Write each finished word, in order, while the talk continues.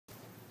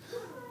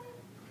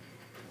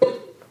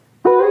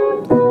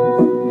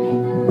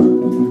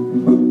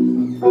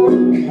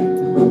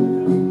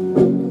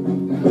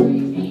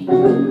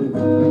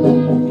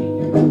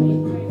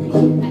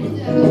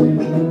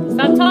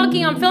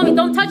Tommy,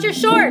 don't touch your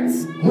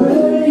shorts.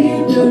 Well,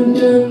 you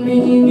done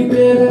me, you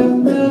better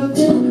felt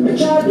it. I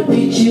tried to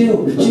beat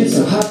you, but you're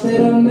so hot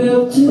that I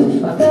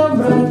melted. I fell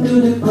right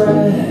through the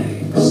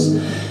cracks.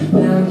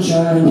 Now I'm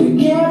trying to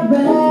get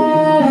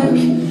back.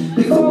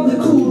 Before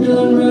the cool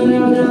done run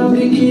out, I'll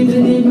be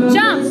giving it my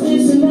best.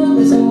 There's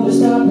nothing's gonna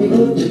stop me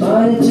but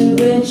divine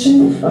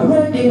intervention. I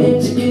reckon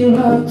it's again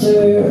my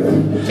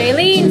turn.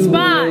 Jaylene,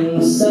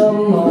 spot.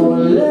 Some more,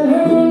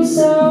 learn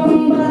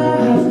some.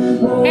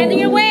 Hand in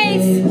your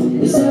waist.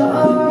 It's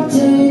our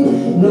take.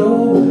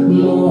 No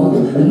more,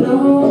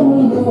 no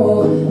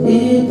more.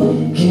 It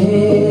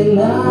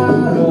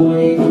cannot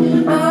wait.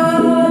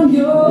 I'm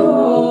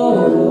yours.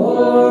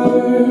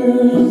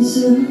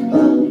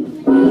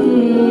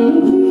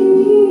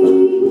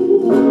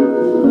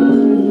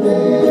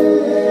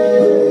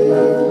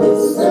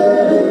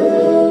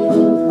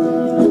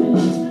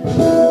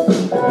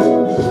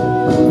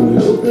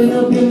 Open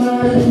up your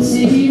mind and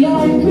see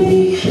like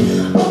me.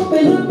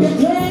 Open up your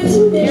plans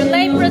and You're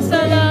late,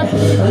 Priscilla.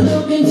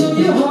 look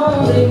into your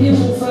heart and you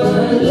will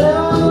find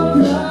love,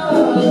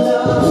 love,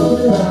 love,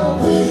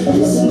 love.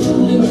 Listen to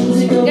the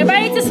music of Get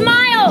ready to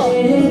smile.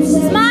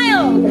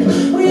 Smile.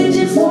 we're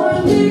just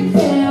one big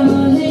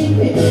family,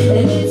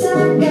 and it's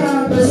our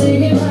God, but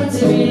say goodbye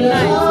to me,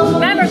 love.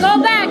 Remember,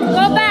 go back,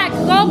 go back,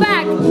 go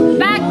back.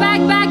 Back, back,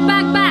 back,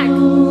 back, back.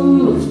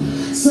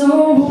 So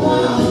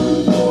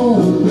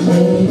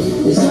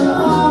it's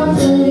our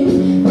day.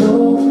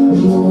 No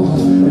more,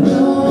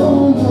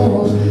 no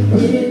more.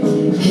 It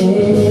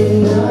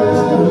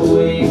cannot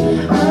wait.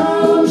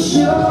 I'm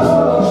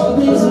sure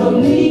there's no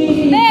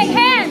need. Big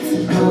hands.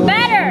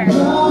 Better.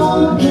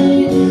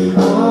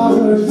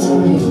 Our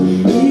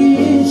time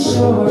is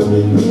short.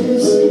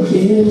 This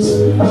is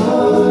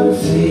our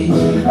fate.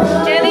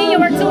 Jaylene, you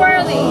were too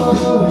early.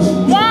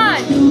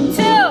 1,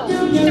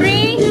 2,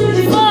 3,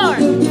 4,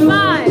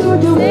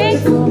 5,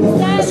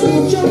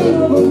 6,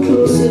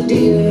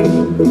 7.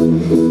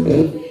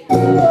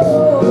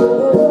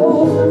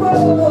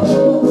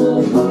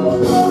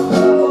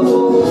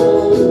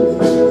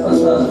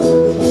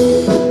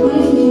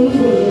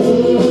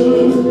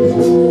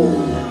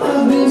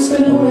 I've been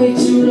spending way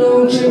too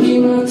long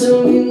checking my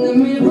tongue in the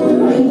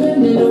mirror and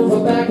bending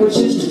over backwards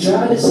just to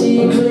try to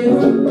see it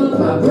clearer, but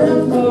my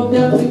breath fogged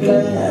up the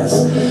glass,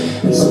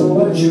 and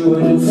so I drew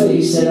a new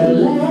face and I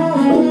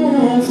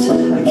laughed.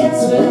 I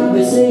guess what I've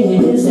been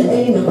saying is there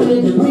ain't no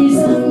better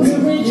reason to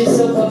rid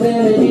yourself of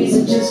vanities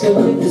and just go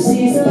with the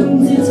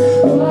seasons. It's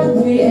what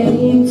we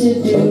aim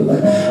to do.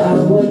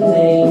 Our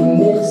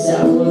name is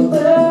our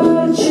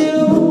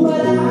virtue,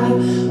 but I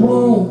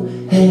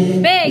won't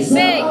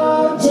hesitate. Big.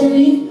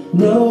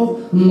 No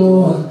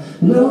more,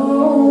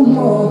 no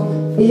more.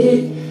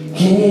 It